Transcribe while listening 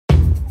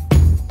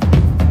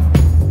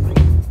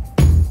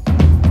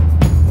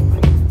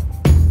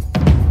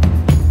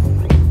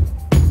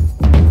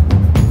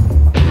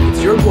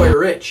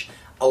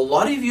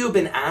of you have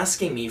been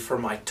asking me for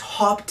my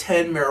top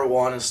 10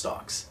 marijuana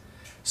stocks.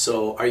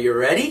 So are you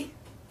ready?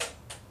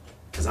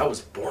 Because I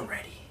was born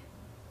ready.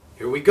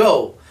 Here we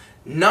go.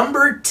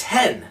 Number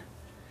 10,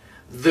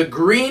 the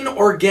Green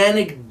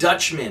Organic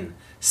Dutchman,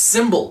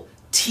 symbol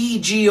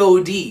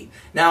TGOD.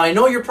 Now I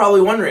know you're probably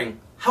wondering,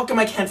 how come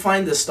I can't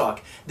find this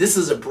stock? This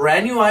is a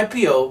brand new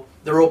IPO.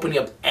 They're opening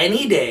up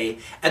any day.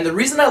 And the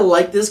reason I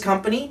like this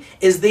company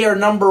is they are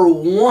number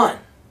 1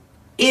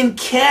 in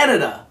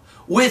Canada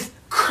with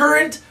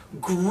current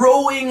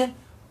growing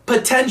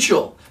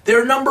potential.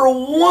 They're number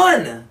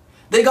 1.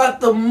 They got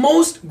the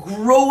most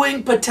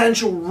growing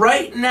potential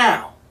right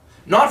now.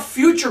 Not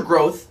future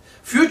growth.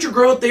 Future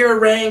growth, they are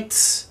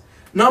ranked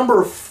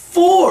number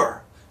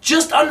 4.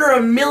 Just under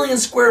 1 million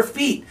square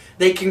feet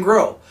they can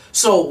grow.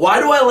 So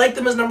why do I like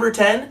them as number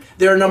 10?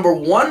 They're number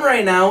 1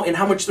 right now in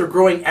how much they're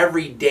growing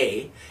every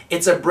day.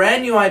 It's a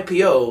brand new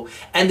IPO,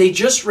 and they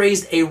just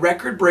raised a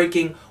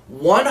record-breaking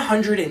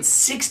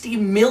 $160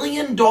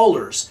 million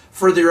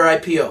for their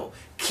IPO.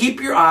 Keep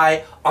your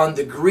eye on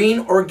the Green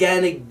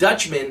Organic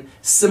Dutchman,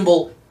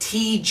 symbol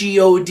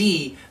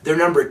TGOD. They're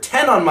number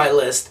 10 on my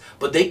list,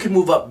 but they could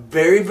move up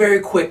very, very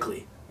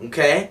quickly.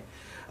 Okay?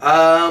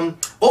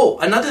 Oh,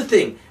 another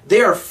thing.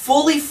 They are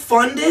fully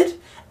funded,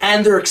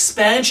 and their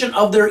expansion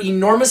of their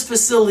enormous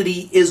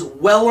facility is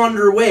well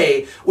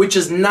underway, which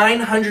is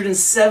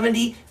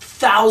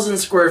 970,000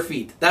 square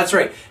feet. That's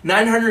right,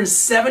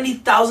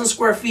 970,000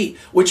 square feet,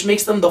 which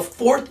makes them the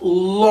 4th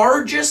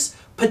largest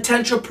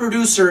potential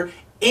producer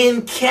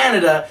in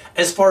Canada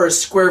as far as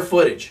square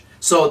footage.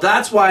 So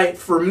that's why,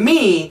 for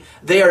me,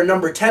 they are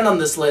number 10 on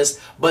this list.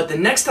 But the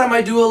next time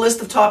I do a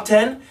list of top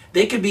 10,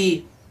 they could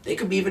be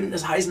even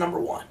as high as number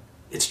 1.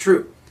 It's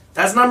true.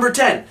 That's number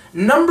 10.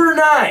 Number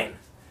 9.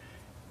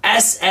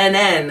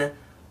 SNN,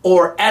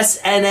 or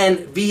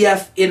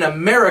SNNVF in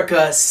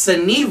America,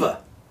 Suniva.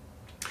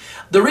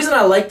 The reason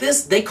I like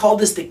this, they call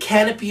this the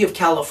Canopy of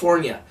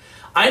California.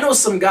 I know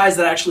some guys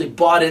that actually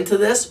bought into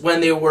this when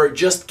they were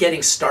just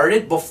getting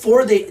started,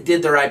 before they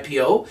did their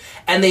IPO,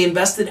 and they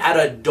invested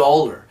at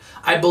 $1.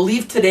 I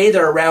believe today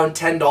they're around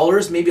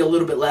 $10, maybe a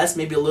little bit less,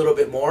 maybe a little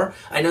bit more.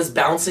 I know it's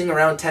bouncing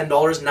around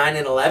 $10, 9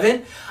 and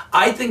 11.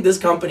 I think this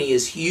company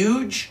is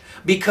huge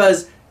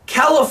because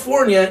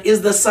California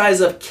is the size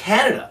of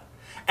Canada.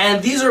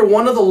 And these are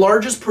one of the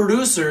largest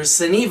producers,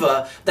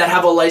 Suniva, that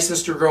have a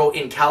license to grow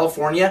in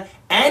California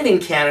and in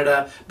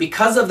Canada.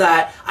 Because of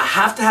that, I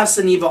have to have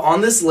Suniva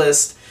on this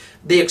list.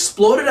 They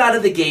exploded out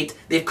of the gate.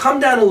 They've come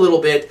down a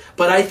little bit,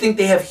 but I think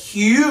they have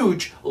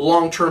huge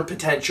long-term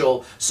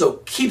potential.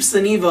 So keep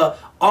Suniva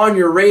on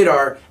your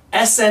radar.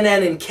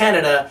 SNN in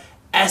Canada,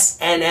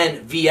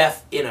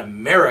 SNNVF in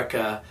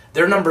America.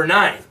 They're number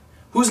 9.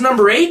 Who's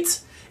number 8?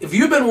 If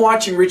you've been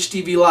watching Rich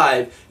TV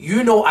Live,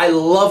 you know I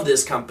love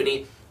this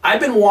company. I've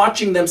been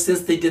watching them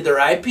since they did their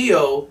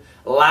IPO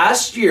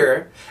last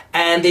year,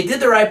 and they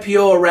did their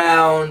IPO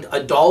around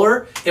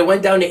 $1. It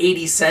went down to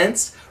 80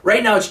 cents.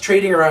 Right now it's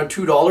trading around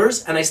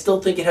 $2, and I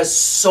still think it has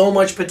so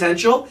much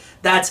potential.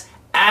 That's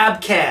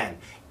Abcan,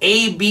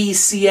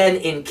 ABCN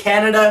in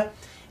Canada,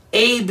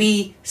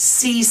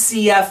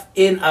 ABCCF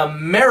in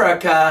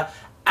America.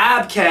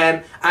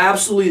 Abcan, I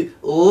absolutely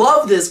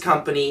love this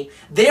company.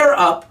 They're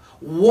up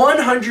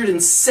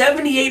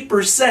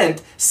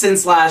 178%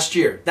 since last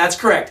year. That's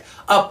correct.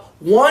 Up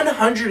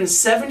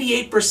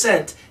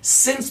 178%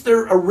 since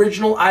their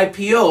original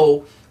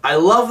IPO. I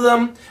love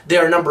them. They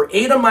are number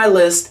 8 on my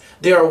list.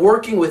 They are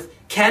working with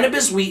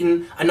Cannabis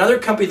Wheaton, another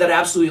company that I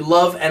absolutely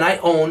love and I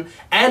own.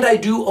 And I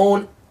do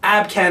own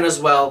Abcan as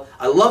well.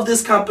 I love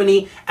this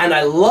company and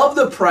I love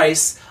the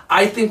price.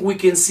 I think we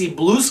can see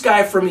blue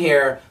sky from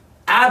here.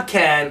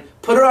 Abcan,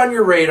 put it on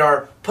your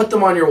radar. Put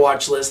them on your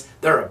watch list.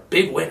 They're a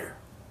big winner.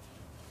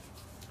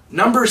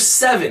 Number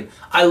 7,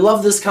 I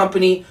love this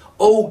company,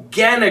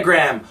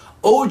 Organigram,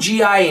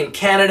 OGI in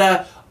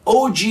Canada,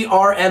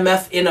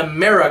 OGRMF in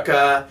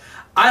America.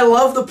 I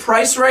love the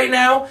price right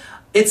now.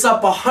 It's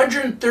up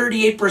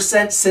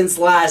 138% since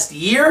last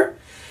year.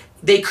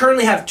 They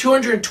currently have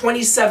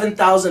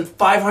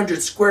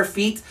 227,500 square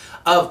feet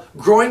of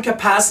growing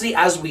capacity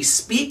as we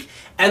speak,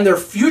 and their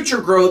future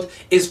growth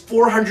is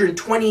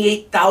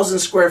 428,000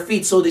 square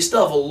feet, so they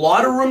still have a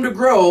lot of room to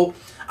grow.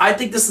 I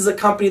think this is a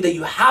company that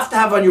you have to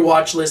have on your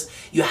watch list.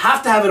 You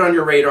have to have it on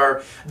your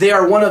radar. They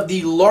are one of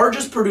the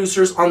largest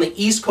producers on the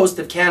east coast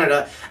of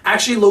Canada,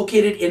 actually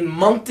located in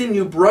Moncton,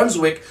 New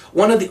Brunswick,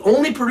 one of the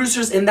only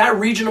producers in that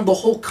region of the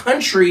whole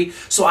country.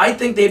 So I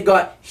think they've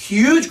got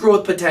huge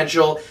growth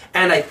potential,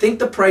 and I think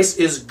the price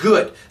is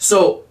good.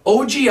 So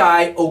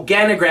OGI,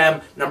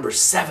 Organigram, number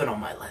 7 on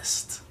my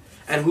list.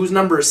 And who's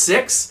number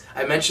 6?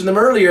 I mentioned them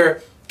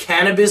earlier.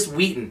 Cannabis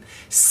Wheaton,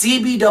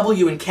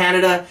 CBW in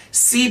Canada,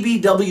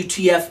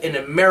 CBWTF in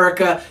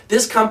America.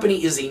 This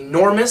company is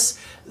enormous.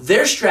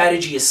 Their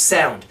strategy is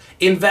sound.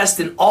 Invest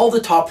in all the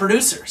top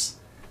producers.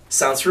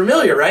 Sounds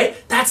familiar, right?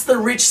 That's the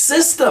Rich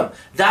system.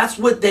 That's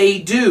what they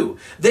do.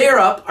 They're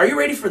up, are you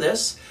ready for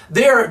this?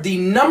 They're the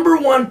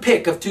 #1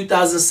 pick of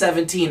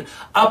 2017,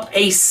 up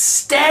a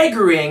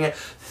staggering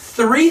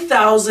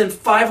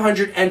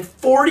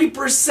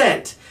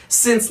 3,540%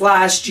 since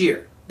last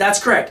year.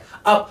 That's correct.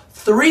 Up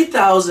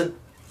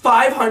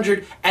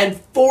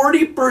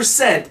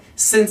 3,540%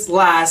 since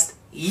last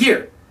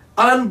year.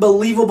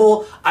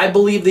 Unbelievable. I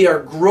believe they are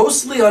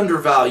grossly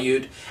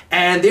undervalued,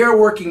 and they are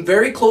working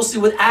very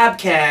closely with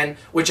Abcan,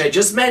 which I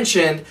just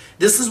mentioned.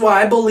 This is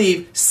why I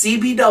believe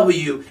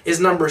CBW is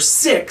number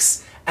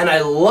 6, and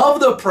I love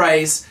the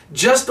price,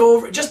 just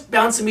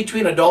bouncing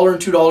between $1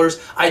 and $2.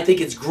 I think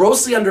it's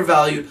grossly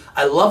undervalued.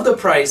 I love the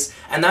price,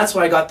 and that's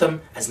why I got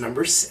them as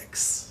number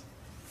 6.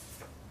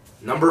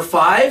 Number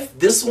 5,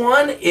 this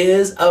one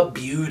is a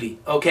beauty,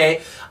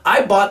 okay?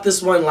 I bought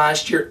this one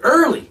last year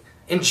early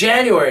in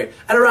January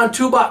at around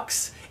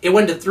 $2. It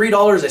went to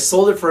 $3. I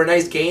sold it for a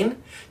nice gain.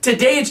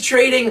 Today it's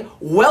trading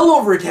well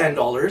over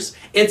 $10.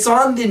 It's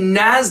on the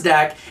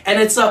NASDAQ,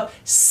 and it's up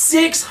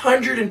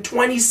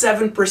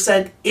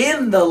 627%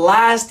 in the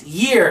last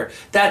year.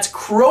 That's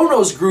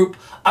Cronos Group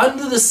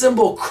under the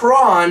symbol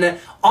CRON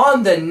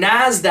on the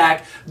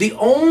NASDAQ. The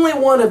only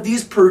one of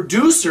these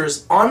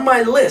producers on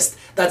my list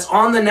that's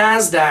on the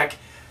NASDAQ.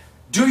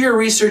 Do your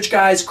research,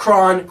 guys.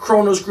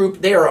 Cronos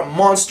Group, they are a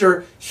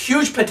monster,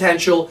 huge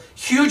potential,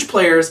 huge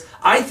players.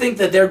 I think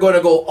that they're going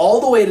to go all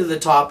the way to the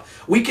top.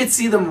 We could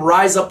see them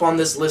rise up on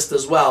this list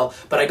as well,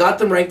 but I got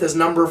them ranked as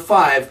number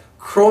 5,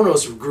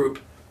 Cronos Group.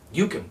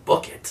 You can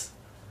book it.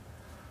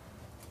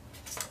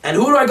 And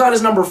who do I got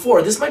as number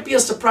 4? This might be a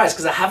surprise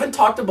because I haven't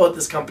talked about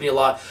this company a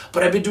lot,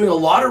 but I've been doing a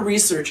lot of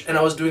research and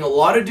I was doing a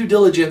lot of due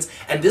diligence,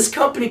 and this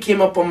company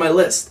came up on my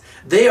list.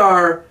 They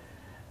are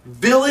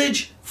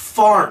Village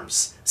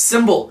Farms,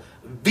 symbol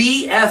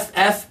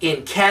VFF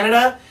in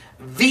Canada,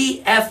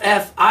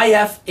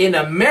 VFFIF in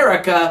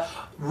America,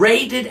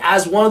 rated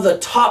as one of the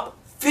top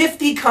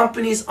 50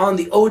 companies on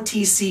the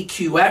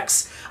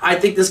OTCQX. I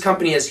think this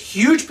company has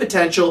huge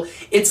potential.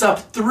 It's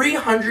up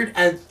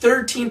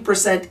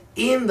 313%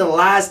 in the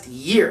last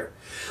year.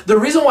 The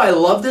reason why I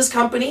love this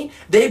company,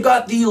 they've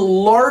got the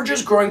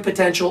largest growing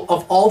potential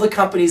of all the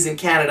companies in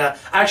Canada.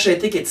 Actually, I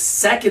think it's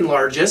second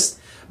largest,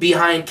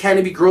 behind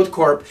Canopy Growth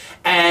Corp,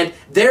 and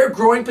their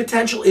growing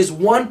potential is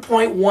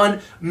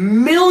 1.1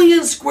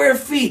 million square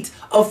feet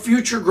of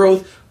future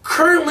growth.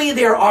 Currently,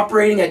 they are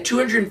operating at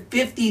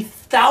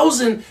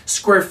 250,000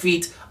 square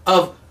feet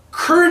of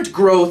current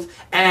growth,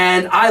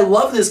 and I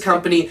love this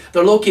company.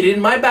 They're located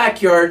in my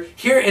backyard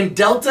here in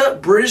Delta,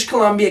 British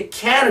Columbia,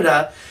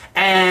 Canada,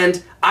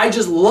 and I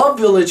just love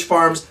Village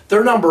Farms.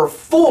 They're number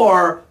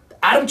 4.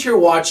 Add them to your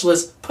watch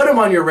list. Put them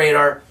on your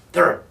radar.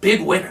 They're a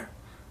big winner.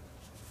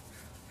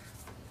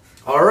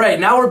 All right,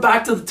 now we're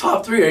back to the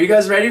top 3. Are you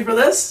guys ready for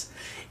this?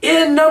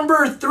 In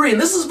number 3, and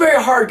this is very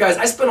hard, guys.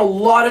 I spent a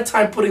lot of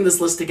time putting this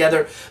list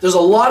together. There's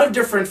a lot of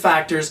different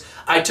factors.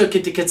 I took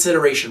into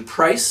consideration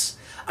price.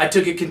 I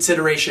took into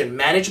consideration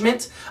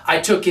management. I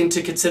took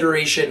into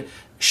consideration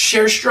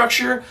share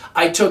structure.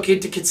 I took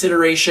into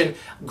consideration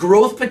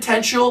growth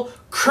potential,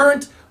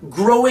 current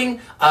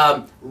growing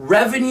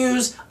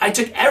revenues. I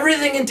took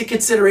everything into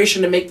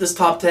consideration to make this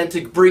top 10,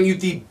 to bring you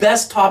the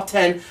best top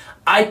 10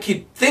 I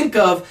could think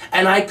of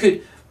and I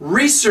could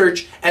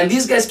research, and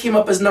these guys came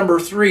up as number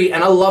 3,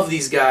 and I love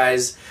these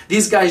guys.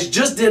 These guys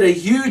just did a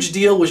huge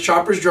deal with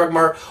Shoppers Drug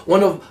Mart,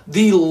 one of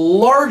the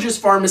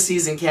largest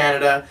pharmacies in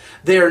Canada.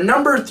 They are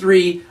number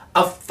 3,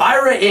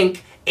 Aphira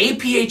Inc.,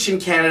 APH in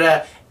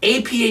Canada,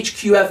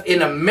 APHQF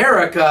in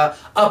America,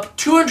 up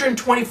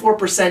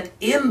 224%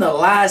 in the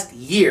last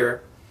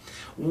year.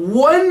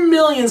 1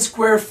 million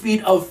square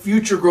feet of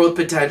future growth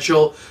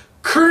potential,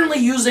 currently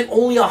using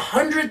only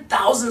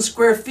 100,000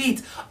 square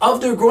feet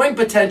of their growing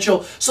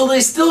potential, so they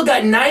still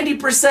got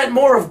 90%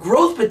 more of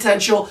growth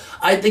potential.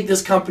 I think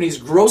this company is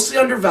grossly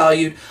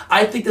undervalued.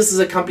 I think this is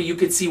a company you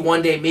could see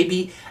one day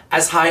maybe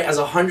as high as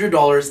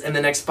 $100 in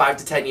the next 5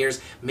 to 10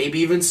 years, maybe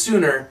even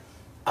sooner.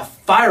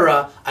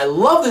 Aphira, I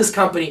love this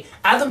company.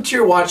 Add them to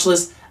your watch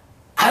list.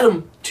 Add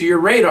them to your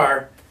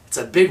radar. It's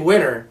a big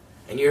winner,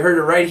 and you heard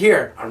it right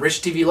here on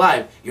Rich TV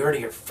Live. You heard it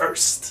here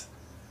first.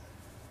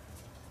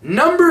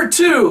 Number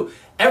 2,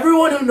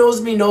 everyone who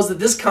knows me knows that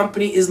this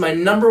company is my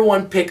number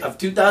 1 pick of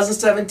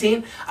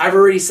 2017. I've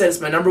already said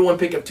it's my number 1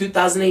 pick of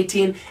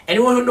 2018.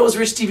 Anyone who knows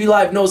Rich TV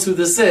Live knows who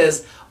this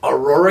is,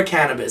 Aurora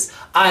Cannabis.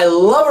 I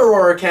love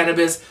Aurora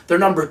Cannabis. They're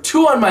number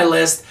 2 on my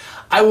list.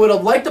 I would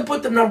have liked to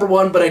put them number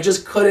 1, but I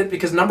just couldn't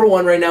because number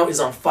 1 right now is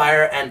on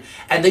fire, and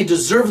they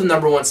deserve the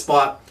number 1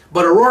 spot.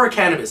 But Aurora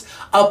Cannabis,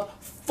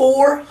 up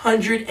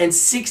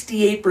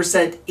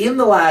 468% in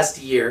the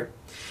last year,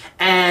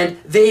 and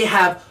they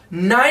have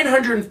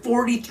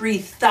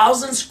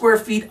 943,000 square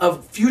feet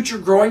of future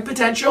growing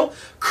potential,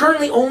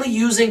 currently only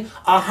using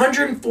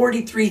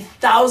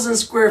 143,000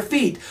 square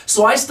feet.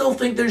 So I still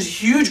think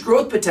there's huge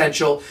growth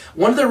potential.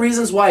 One of the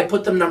reasons why I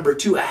put them number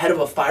 2 ahead of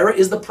Aphira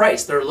is the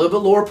price. They're a little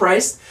bit lower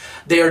priced.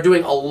 They are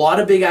doing a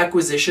lot of big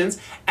acquisitions,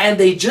 and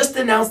they just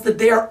announced that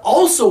they are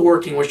also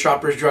working with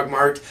Shoppers Drug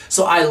Mart.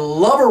 So I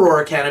love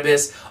Aurora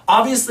Cannabis.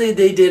 Obviously,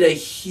 they did a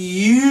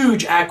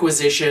huge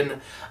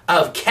acquisition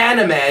of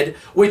Canamed,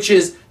 which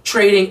is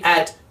trading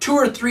at 2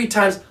 or 3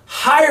 times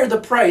higher the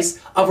price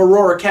of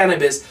Aurora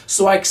Cannabis.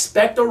 So I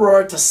expect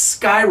Aurora to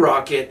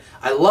skyrocket.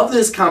 I love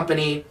this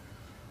company.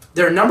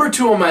 They're number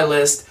 2 on my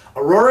list.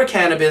 Aurora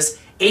Cannabis,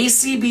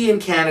 ACB in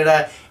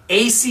Canada,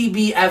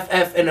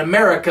 ACBFF in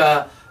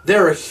America.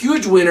 They're a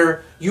huge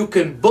winner. You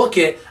can book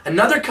it.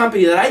 Another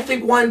company that I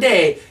think one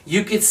day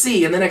you could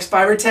see in the next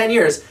 5 or 10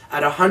 years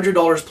at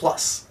 $100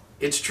 plus.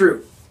 It's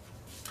true.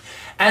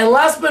 And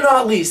last but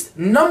not least,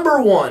 number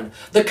 1,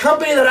 the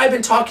company that I've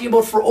been talking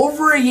about for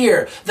over a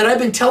year, that I've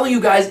been telling you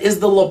guys is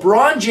the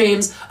LeBron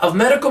James of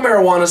medical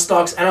marijuana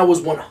stocks, and I was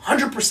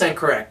 100%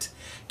 correct.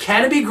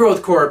 Canopy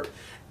Growth Corp,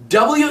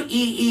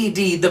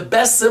 WEED, the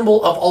best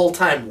symbol of all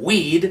time,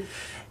 weed,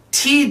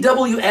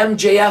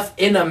 TWMJF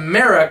in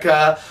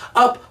America,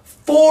 up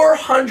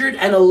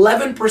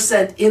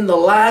 411% in the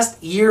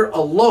last year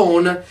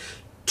alone.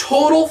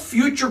 Total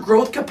future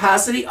growth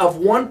capacity of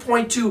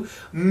 1.2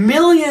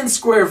 million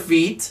square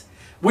feet,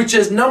 which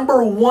is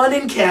number 1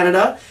 in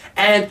Canada,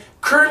 and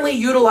currently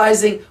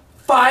utilizing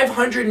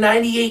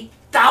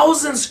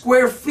 598,000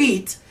 square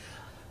feet,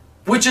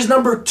 which is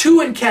number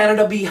 2 in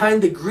Canada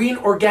behind the Green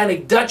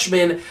Organic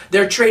Dutchman.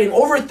 They're trading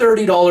over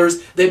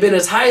 $30. They've been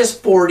as high as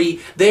 $40.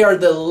 They are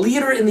the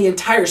leader in the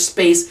entire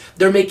space.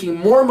 They're making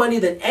more money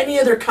than any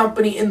other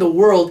company in the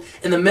world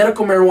in the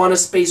medical marijuana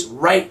space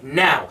right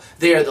now.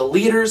 They are the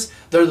leaders.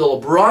 They're the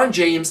LeBron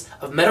James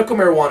of medical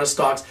marijuana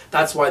stocks.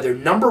 That's why they're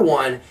number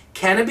 1.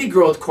 Canopy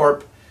Growth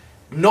Corp.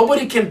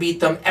 Nobody can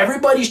beat them.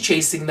 Everybody's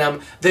chasing them.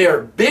 They are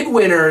big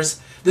winners.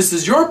 This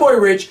is your boy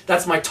Rich.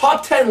 That's my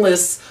top 10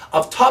 lists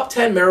of top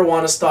 10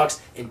 marijuana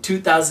stocks in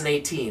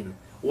 2018.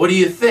 What do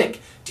you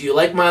think? Do you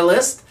like my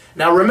list?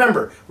 Now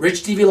remember,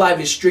 Rich TV Live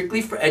is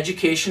strictly for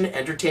education and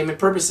entertainment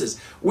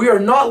purposes. We are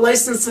not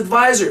licensed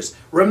advisors.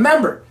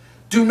 Remember,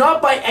 do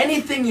not buy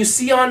anything you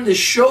see on this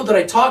show that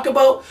I talk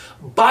about.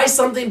 Buy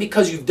something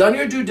because you've done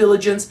your due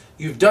diligence,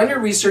 you've done your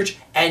research,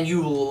 and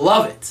you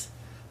love it.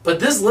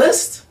 But this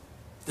list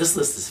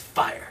is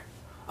fire.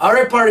 All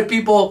right, party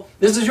people,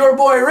 this is your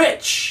boy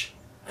Rich,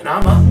 and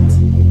I'm up.